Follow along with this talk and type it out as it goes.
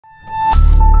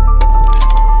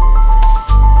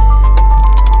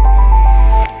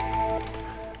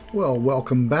Well,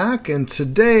 welcome back. In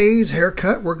today's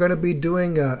haircut, we're going to be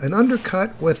doing an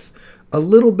undercut with a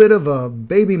little bit of a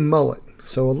baby mullet.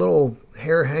 So a little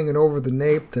hair hanging over the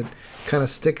nape that kind of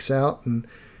sticks out. And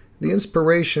the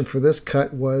inspiration for this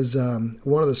cut was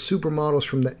one of the supermodels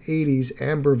from the 80s,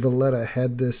 Amber Valletta,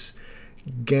 had this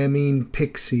gamine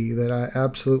pixie that I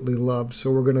absolutely love.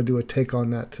 So we're going to do a take on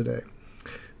that today.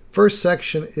 First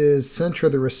section is center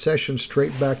of the recession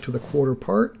straight back to the quarter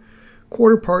part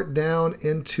down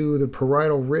into the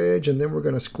parietal ridge, and then we're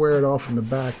going to square it off in the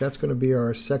back. That's going to be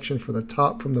our section for the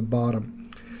top from the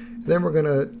bottom. Then we're going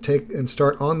to take and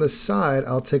start on the side.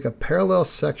 I'll take a parallel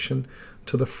section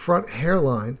to the front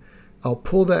hairline. I'll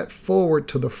pull that forward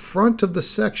to the front of the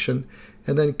section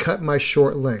and then cut my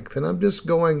short length. And I'm just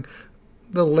going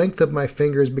the length of my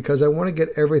fingers because I want to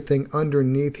get everything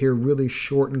underneath here really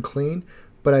short and clean,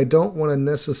 but I don't want to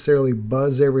necessarily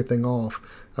buzz everything off.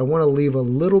 I want to leave a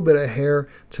little bit of hair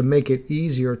to make it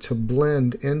easier to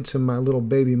blend into my little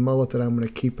baby mullet that I'm going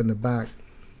to keep in the back.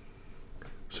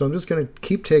 So I'm just going to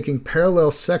keep taking parallel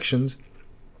sections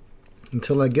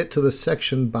until I get to the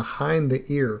section behind the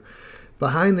ear.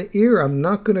 Behind the ear, I'm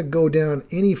not going to go down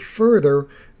any further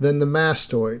than the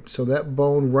mastoid. So that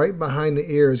bone right behind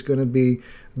the ear is going to be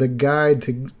the guide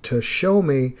to show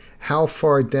me how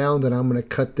far down that I'm going to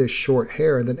cut this short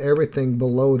hair. And then everything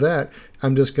below that,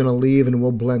 I'm just going to leave and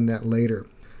we'll blend that later.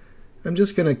 I'm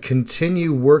just going to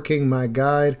continue working my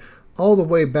guide all the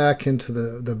way back into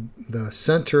the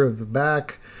center of the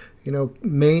back, you know,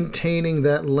 maintaining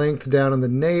that length down in the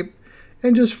nape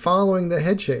and just following the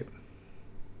head shape.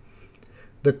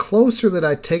 The closer that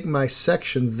I take my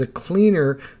sections, the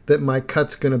cleaner that my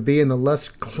cut's going to be and the less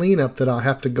cleanup that I'll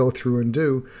have to go through and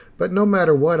do. But no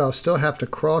matter what, I'll still have to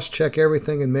cross-check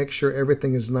everything and make sure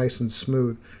everything is nice and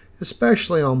smooth.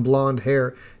 Especially on blonde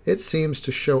hair, it seems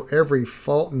to show every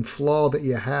fault and flaw that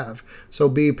you have. So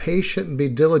be patient and be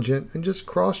diligent and just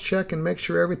cross-check and make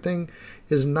sure everything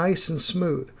is nice and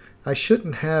smooth. I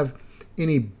shouldn't have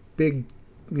any big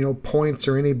points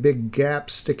or any big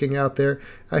gaps sticking out there.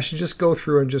 I should just go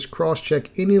through and just cross-check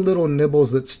any little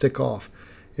nibbles that stick off.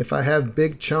 If I have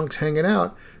big chunks hanging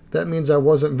out, that means I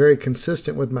wasn't very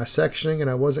consistent with my sectioning and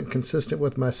I wasn't consistent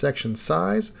with my section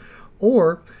size,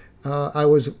 or I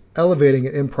was elevating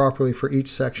it improperly for each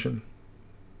section.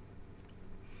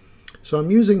 So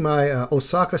I'm using my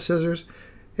Osaka scissors.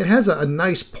 It has a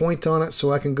nice point on it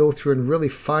so I can go through and really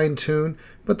fine tune,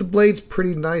 but the blade's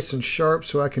pretty nice and sharp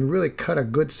so I can really cut a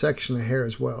good section of hair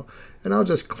as well. And I'll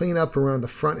just clean up around the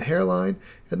front hairline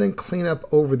and then clean up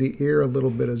over the ear a little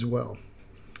bit as well.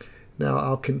 Now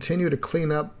I'll continue to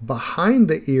clean up behind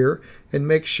the ear and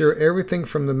make sure everything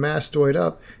from the mastoid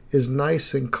up is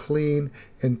nice and clean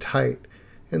and tight.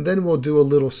 And then we'll do a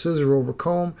little scissor over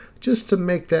comb just to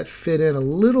make that fit in a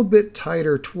little bit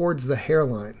tighter towards the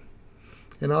hairline.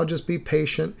 And I'll just be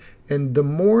patient, and the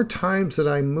more times that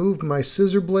I move my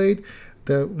scissor blade,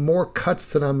 the more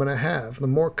cuts that I'm going to have. The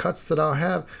more cuts that I'll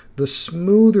have, the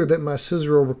smoother that my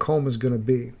scissor over comb is going to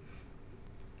be.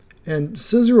 And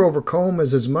scissor over comb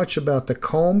is as much about the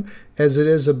comb as it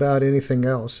is about anything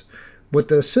else. With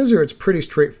the scissor, it's pretty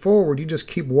straightforward. You just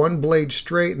keep one blade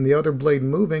straight and the other blade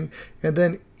moving, and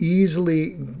then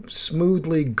easily,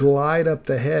 smoothly glide up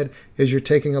the head as you're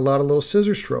taking a lot of little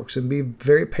scissor strokes, and be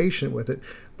very patient with it.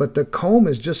 But the comb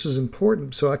is just as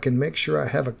important, so I can make sure I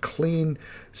have a clean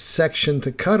section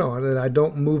to cut on and I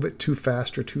don't move it too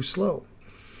fast or too slow.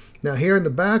 Now here in the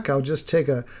back, I'll just take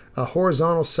a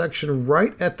horizontal section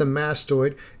right at the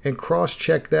mastoid and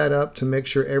cross-check that up to make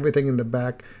sure everything in the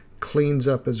back cleans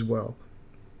up as well.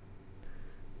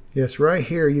 Yes, right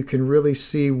here you can really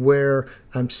see where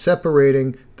I'm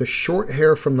separating the short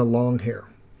hair from the long hair,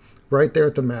 right there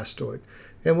at the mastoid.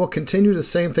 And we'll continue the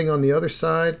same thing on the other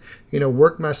side,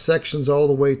 work my sections all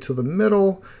the way to the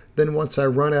middle. Then once I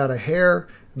run out of hair,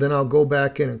 then I'll go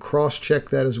back in and cross-check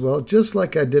that as well, just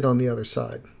like I did on the other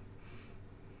side.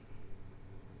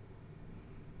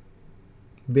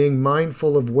 Being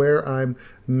mindful of where I'm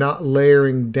not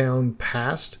layering down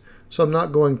past. So I'm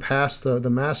not going past the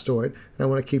mastoid, and I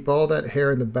want to keep all that hair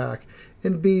in the back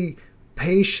and be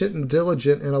patient and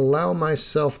diligent and allow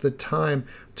myself the time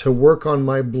to work on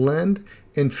my blend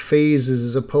in phases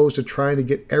as opposed to trying to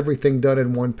get everything done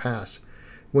in one pass.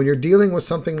 When you're dealing with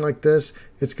something like this,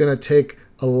 it's going to take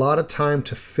a lot of time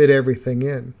to fit everything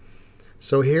in.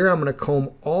 So here I'm going to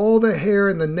comb all the hair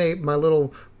in the nape, my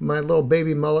little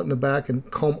baby mullet in the back, and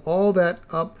comb all that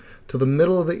up to the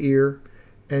middle of the ear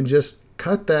and just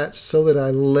cut that so that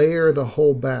I layer the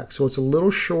whole back. So it's a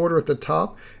little shorter at the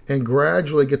top and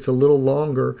gradually gets a little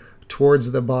longer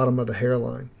towards the bottom of the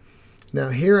hairline. Now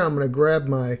here I'm going to grab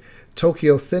my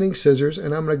Tokyo thinning scissors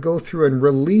and I'm going to go through and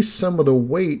release some of the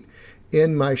weight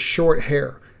in my short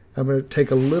hair. I'm going to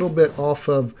take a little bit off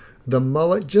of the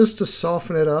mullet just to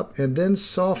soften it up, and then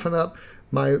soften up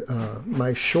my,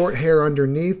 my short hair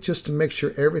underneath just to make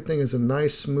sure everything is a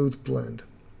nice smooth blend.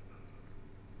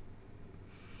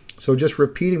 So just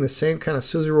repeating the same kind of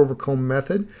scissor over comb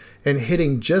method and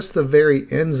hitting just the very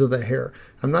ends of the hair.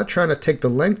 I'm not trying to take the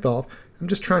length off, I'm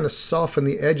just trying to soften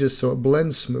the edges so it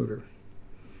blends smoother.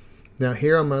 Now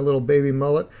here on my little baby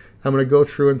mullet, I'm going to go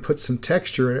through and put some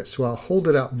texture in it, so I'll hold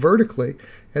it out vertically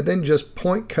and then just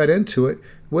point cut into it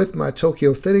with my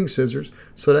Tokyo thinning scissors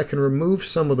so that I can remove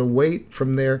some of the weight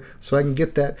from there so I can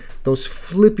get those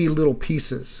flippy little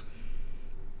pieces.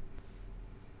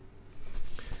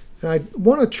 And I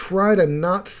want to try to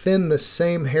not thin the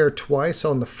same hair twice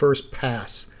on the first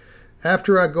pass.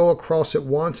 After I go across it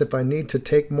once, if I need to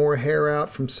take more hair out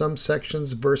from some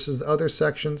sections versus the other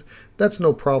sections, that's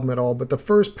no problem at all. But the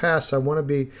first pass, I want to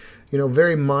be,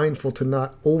 very mindful to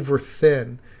not over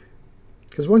thin.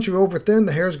 Because once you over thin,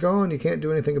 the hair's gone. You can't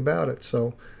do anything about it.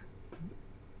 So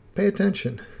pay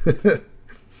attention.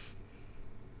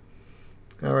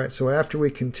 All right, so after we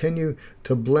continue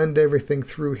to blend everything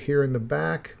through here in the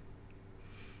back,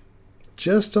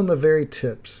 just on the very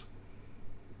tips.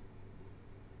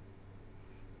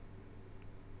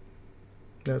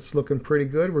 That's looking pretty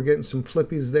good. We're getting some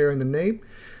flippies there in the nape.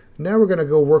 Now we're going to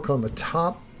go work on the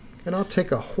top, and I'll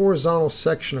take a horizontal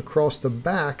section across the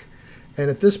back, and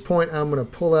at this point I'm going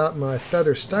to pull out my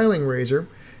feather styling razor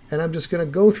and I'm just going to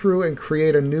go through and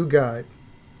create a new guide.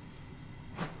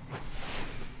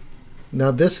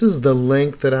 Now this is the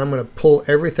length that I'm going to pull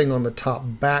everything on the top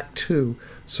back to,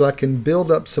 so I can build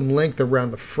up some length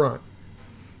around the front.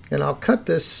 And I'll cut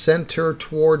this center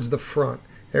towards the front.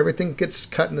 Everything gets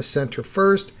cut in the center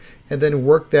first, and then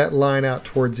work that line out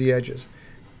towards the edges.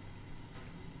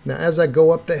 Now as I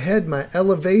go up the head, my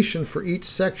elevation for each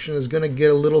section is going to get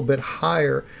a little bit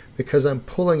higher because I'm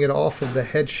pulling it off of the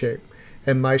head shape.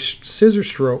 And my scissor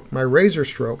stroke, my razor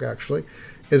stroke actually,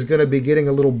 is going to be getting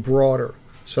a little broader.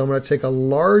 So I'm going to take a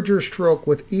larger stroke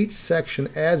with each section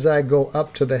as I go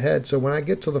up to the head. So when I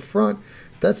get to the front,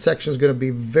 that section is going to be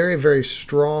very, very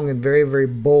strong and very, very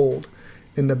bold.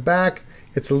 In the back,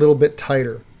 it's a little bit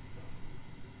tighter.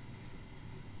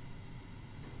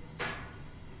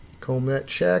 Comb that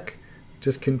check.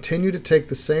 Just continue to take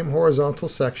the same horizontal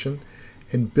section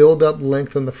and build up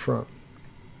length in the front.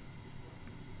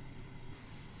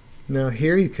 Now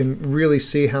here you can really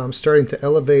see how I'm starting to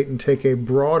elevate and take a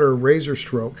broader razor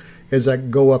stroke as I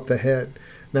go up the head.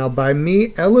 Now by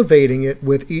me elevating it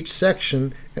with each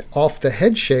section off the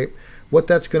head shape, what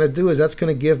that's going to do is that's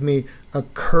going to give me a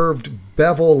curved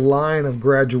bevel line of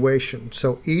graduation.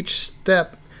 So each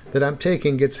step that I'm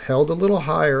taking gets held a little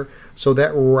higher, so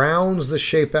that rounds the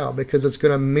shape out because it's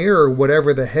going to mirror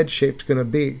whatever the head shape's going to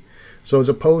be. So as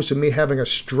opposed to me having a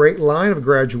straight line of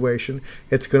graduation,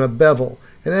 it's going to bevel.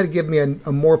 And that'll give me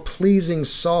a more pleasing,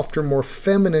 softer, more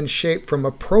feminine shape from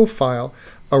a profile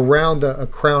around the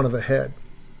crown of the head.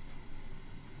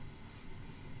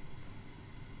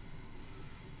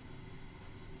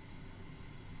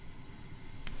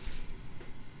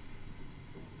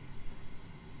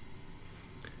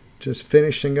 Just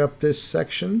finishing up this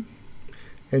section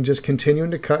and just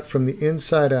continuing to cut from the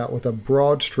inside out with a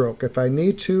broad stroke. If I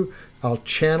need to, I'll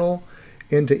channel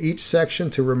into each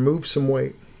section to remove some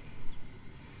weight.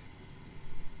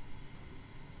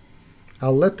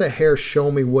 I'll let the hair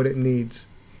show me what it needs.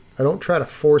 I don't try to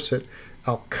force it.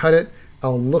 I'll cut it,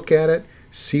 I'll look at it,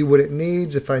 see what it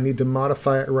needs, if I need to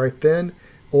modify it right then,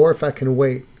 or if I can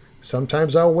wait.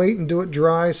 Sometimes I'll wait and do it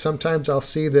dry. Sometimes I'll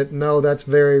see that, no, that's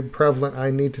very prevalent. I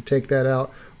need to take that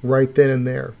out right then and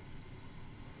there.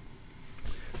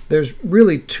 There's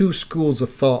really two schools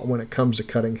of thought when it comes to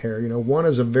cutting hair. One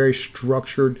is a very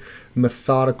structured,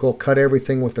 methodical, cut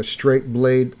everything with a straight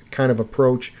blade kind of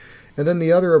approach. And then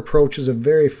the other approach is a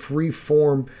very free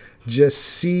form, just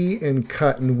see and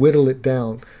cut and whittle it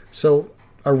down. So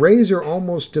a razor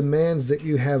almost demands that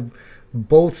you have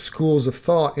both schools of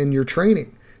thought in your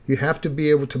training. You have to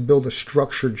be able to build a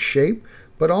structured shape,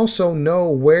 but also know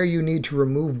where you need to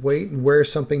remove weight and where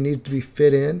something needs to be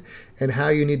fit in and how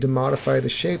you need to modify the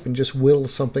shape and just whittle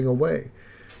something away.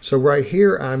 So right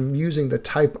here I'm using the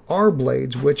type R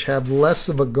blades, which have less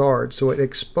of a guard, so it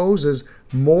exposes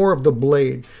more of the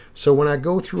blade. So when I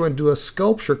go through and do a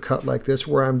sculpture cut like this,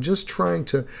 where I'm just trying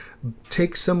to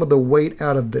take some of the weight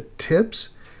out of the tips,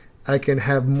 I can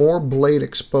have more blade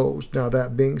exposed. Now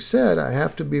that being said, I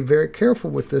have to be very careful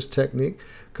with this technique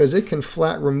because it can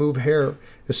flat remove hair,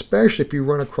 especially if you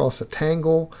run across a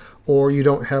tangle or you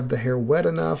don't have the hair wet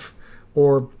enough,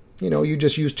 or you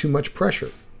just use too much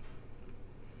pressure.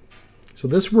 So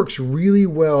this works really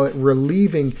well at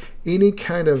relieving any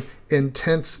kind of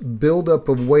intense buildup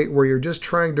of weight where you're just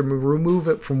trying to remove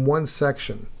it from one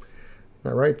section.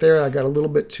 Now right there I got a little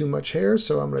bit too much hair,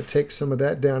 so I'm going to take some of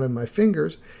that down in my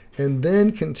fingers and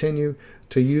then continue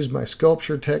to use my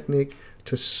sculpture technique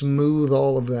to smooth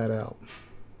all of that out.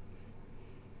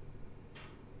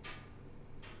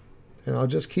 And I'll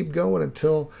just keep going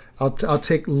until I'll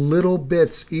take little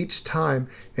bits each time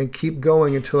and keep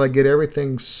going until I get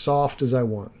everything soft as I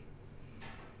want.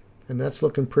 And that's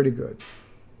looking pretty good.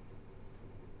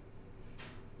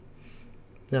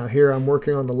 Now here I'm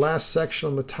working on the last section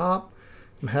on the top.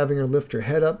 I'm having her lift her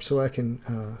head up so I can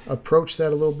approach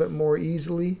that a little bit more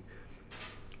easily.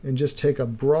 And just take a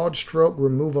broad stroke,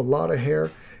 remove a lot of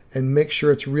hair, and make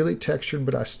sure it's really textured,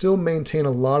 but I still maintain a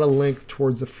lot of length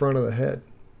towards the front of the head.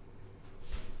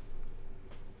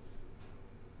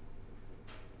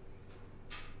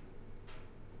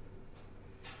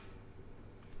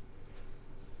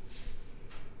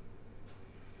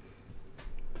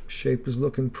 Shape is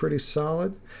looking pretty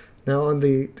solid. Now on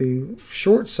the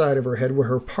short side of her head where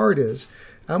her part is,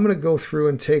 I'm going to go through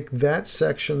and take that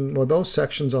section, well those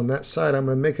sections on that side, I'm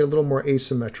going to make it a little more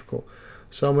asymmetrical.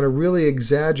 So I'm going to really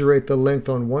exaggerate the length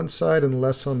on one side and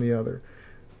less on the other.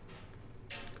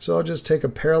 So I'll just take a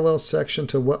parallel section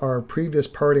to what our previous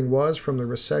parting was from the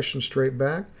recession straight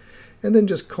back, and then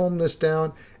just comb this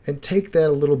down and take that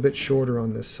a little bit shorter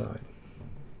on this side.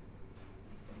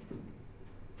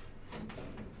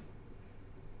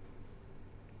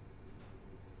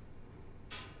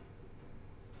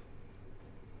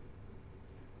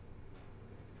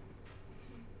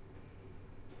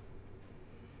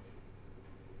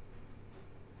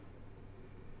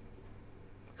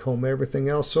 Comb everything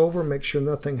else over, make sure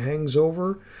nothing hangs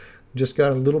over. Just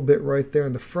got a little bit right there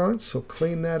in the front, so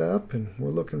clean that up and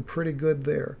we're looking pretty good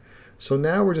there. So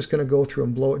now we're just going to go through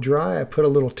and blow it dry. I put a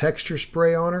little texture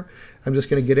spray on her. I'm just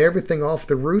going to get everything off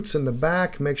the roots and the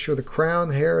back, make sure the crown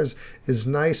hair is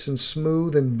nice and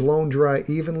smooth and blown dry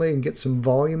evenly and get some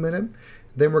volume in it.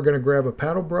 Then we're going to grab a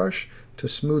paddle brush to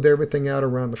smooth everything out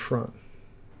around the front.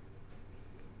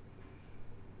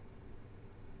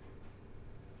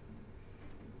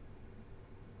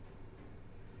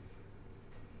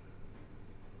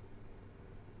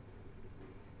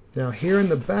 Now here in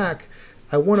the back,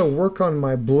 I want to work on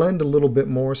my blend a little bit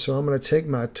more, so I'm going to take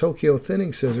my Tokyo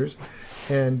thinning scissors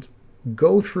and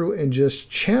go through and just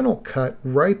channel cut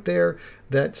right there,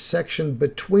 that section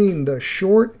between the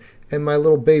short and my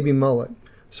little baby mullet.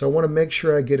 So I want to make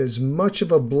sure I get as much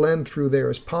of a blend through there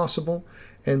as possible,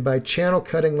 and by channel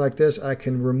cutting like this I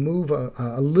can remove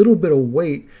a little bit of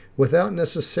weight without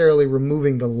necessarily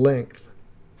removing the length.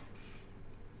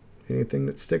 Anything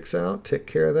that sticks out, take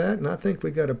care of that, and I think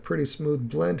we got a pretty smooth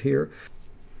blend here.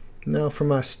 Now for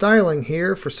my styling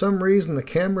here, for some reason the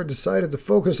camera decided to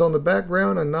focus on the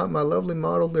background and not my lovely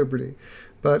model Liberty.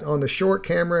 But on the short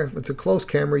camera, if it's a close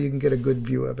camera, you can get a good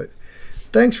view of it.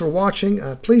 Thanks for watching.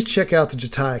 Please check out the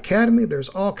Jatai Academy. There's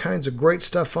all kinds of great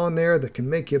stuff on there that can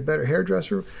make you a better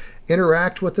hairdresser.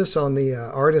 Interact with us on the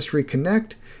Artistry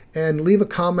Connect and leave a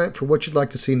comment for what you'd like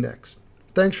to see next.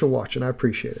 Thanks for watching. I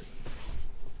appreciate it.